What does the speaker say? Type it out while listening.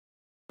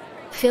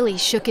Philly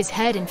shook his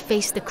head and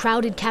faced the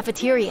crowded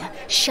cafeteria,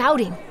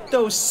 shouting,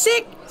 "Those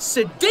sick,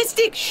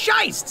 sadistic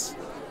shystes!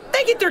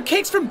 They get their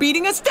kicks from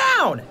beating us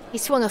down!" He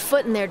swung a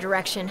foot in their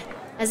direction,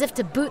 as if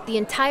to boot the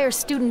entire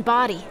student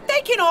body.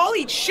 "They can all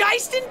eat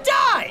shyst and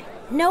die!"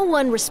 No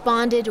one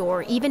responded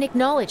or even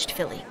acknowledged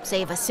Philly,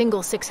 save a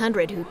single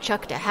 600 who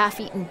chucked a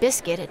half-eaten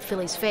biscuit at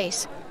Philly's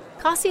face.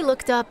 Kassi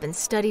looked up and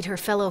studied her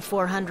fellow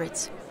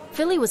 400s.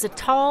 Philly was a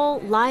tall,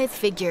 lithe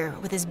figure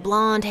with his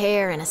blonde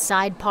hair and a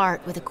side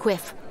part with a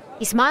quiff.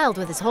 He smiled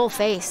with his whole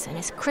face, and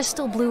his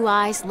crystal blue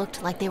eyes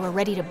looked like they were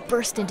ready to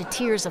burst into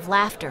tears of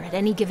laughter at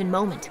any given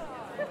moment.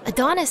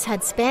 Adonis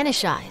had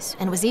Spanish eyes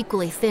and was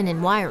equally thin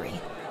and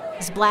wiry.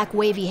 His black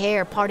wavy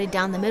hair parted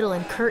down the middle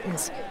in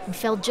curtains and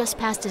fell just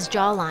past his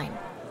jawline.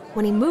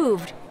 When he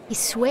moved, he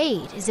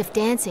swayed as if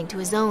dancing to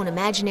his own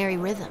imaginary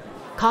rhythm.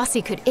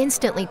 Kassi could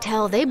instantly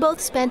tell they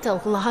both spent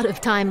a lot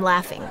of time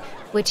laughing,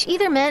 which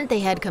either meant they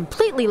had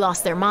completely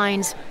lost their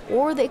minds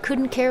or they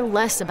couldn't care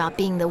less about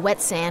being the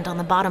wet sand on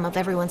the bottom of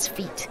everyone's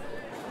feet.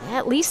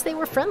 At least they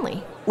were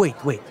friendly. Wait,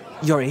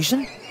 you're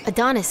Asian?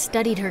 Adonis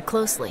studied her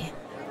closely.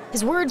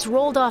 His words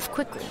rolled off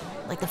quickly,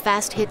 like the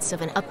fast hits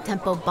of an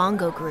up-tempo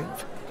bongo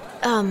groove.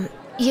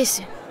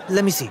 Yes.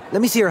 Let me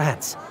see your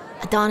hands.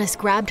 Adonis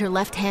grabbed her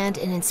left hand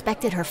and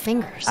inspected her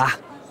fingers. Ah,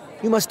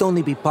 you must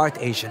only be part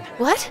Asian.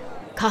 What?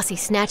 Kassi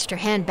snatched her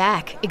hand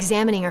back,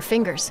 examining her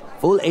fingers.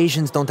 Full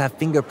Asians don't have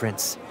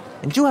fingerprints.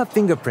 And you have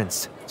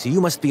fingerprints, so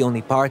you must be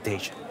only part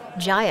Asian.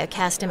 Jaya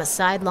cast him a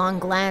sidelong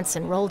glance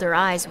and rolled her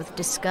eyes with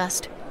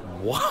disgust.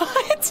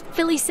 "What?"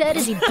 Philly said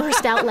as he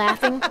burst out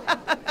laughing.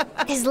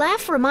 His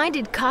laugh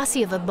reminded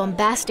Kassi of a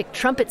bombastic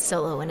trumpet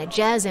solo in a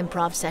jazz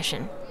improv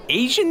session.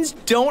 "Asians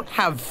don't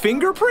have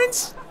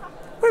fingerprints?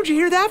 Where'd you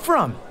hear that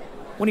from?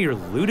 One of your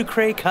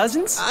ludicrous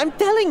cousins?" I'm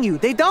telling you,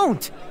 they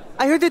don't.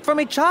 I heard it from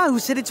a cha who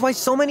said it's why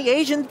so many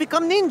Asians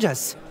become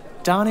ninjas.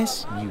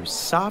 "Adonis, you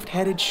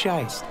soft-headed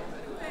shyst.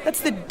 That's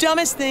the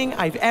dumbest thing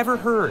I've ever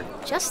heard."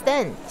 Just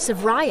then,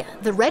 Savriah,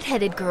 the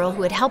red-headed girl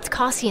who had helped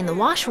Kassi in the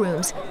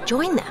washrooms,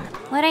 joined them.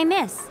 What'd I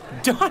miss?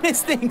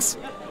 Adonis thinks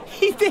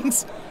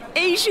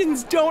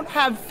Asians don't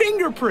have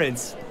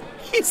fingerprints.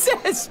 He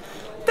says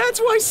that's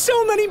why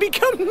so many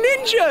become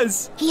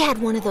ninjas. He had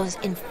one of those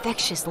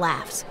infectious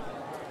laughs.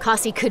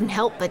 Kassi couldn't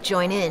help but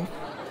join in.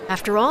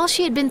 After all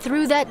she had been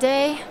through that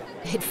day,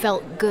 it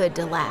felt good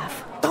to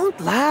laugh. Don't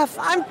laugh,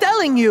 I'm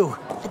telling you.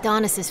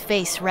 Adonis's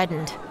face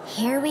reddened.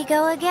 Here we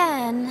go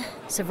again.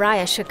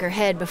 Savriah shook her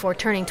head before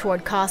turning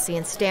toward Kassi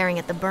and staring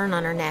at the burn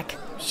on her neck.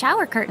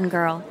 Shower curtain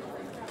girl.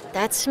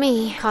 That's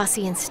me.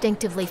 Kassi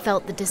instinctively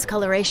felt the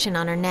discoloration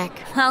on her neck.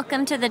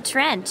 Welcome to the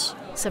trench.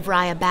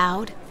 Savriah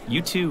bowed.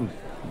 "You two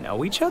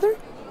know each other?"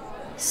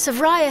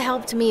 Savriah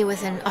helped me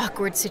with an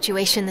awkward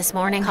situation this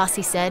morning,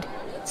 Kassi said,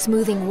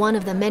 smoothing one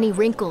of the many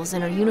wrinkles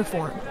in her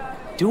uniform.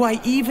 "Do I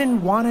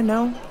even want to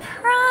know?"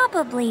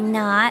 Probably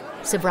not.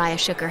 Savriah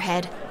shook her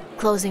head,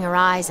 closing her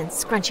eyes and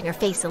scrunching her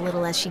face a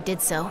little as she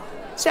did so.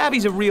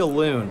 "Savvy's a real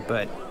loon,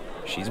 but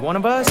she's one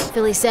of us."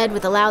 Philly said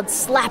with a loud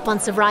slap on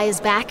Savriah's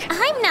back.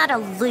 I'm not a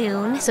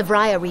loon.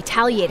 Savriah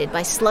retaliated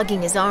by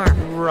slugging his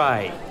arm.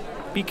 "Right.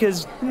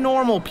 Because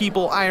normal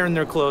people iron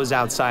their clothes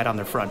outside on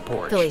their front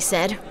porch." Philly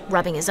said,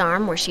 rubbing his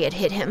arm where she had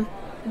hit him.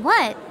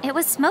 What? It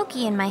was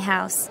smoky in my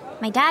house.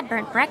 My dad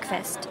burnt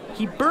breakfast.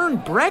 "He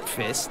burned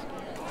breakfast?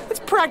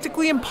 That's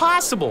practically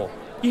impossible.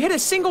 You hit a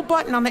single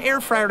button on the air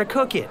fryer to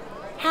cook it.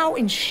 How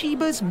in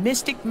Sheba's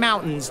mystic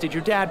mountains did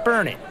your dad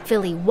burn it?"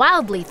 Philly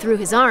wildly threw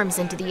his arms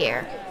into the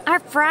air. Our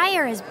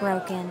fryer is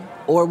broken.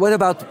 Or what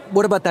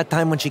about that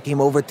time when she came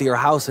over to your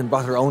house and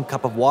brought her own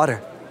cup of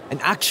water?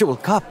 An actual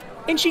cup.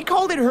 "And she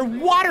called it her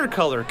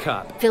watercolor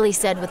cup." Philly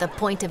said with a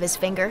point of his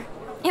finger.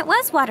 It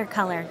was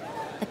watercolor.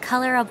 The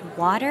color of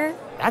water?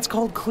 "That's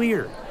called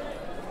clear.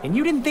 And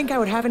you didn't think I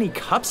would have any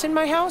cups in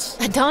my house?"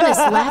 Adonis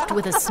laughed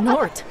with a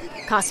snort.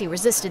 Kassi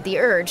resisted the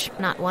urge,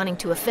 not wanting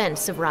to offend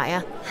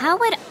Savriah. How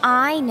would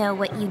I know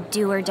what you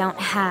do or don't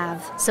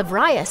have?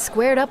 Savriah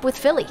squared up with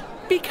Philly.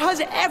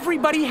 "Because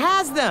everybody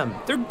has them.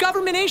 They're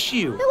government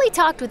issue." Philly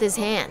talked with his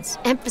hands,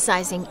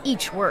 emphasizing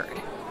each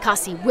word.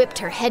 Kassi whipped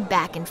her head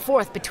back and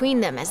forth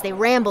between them as they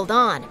rambled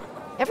on.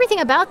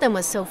 Everything about them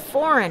was so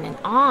foreign and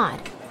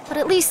odd, but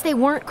at least they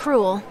weren't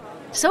cruel.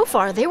 So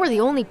far, they were the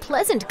only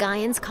pleasant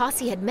Gaians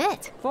Kassi had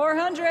met.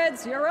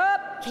 400s, you're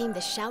up! Came the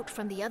shout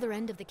from the other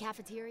end of the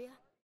cafeteria.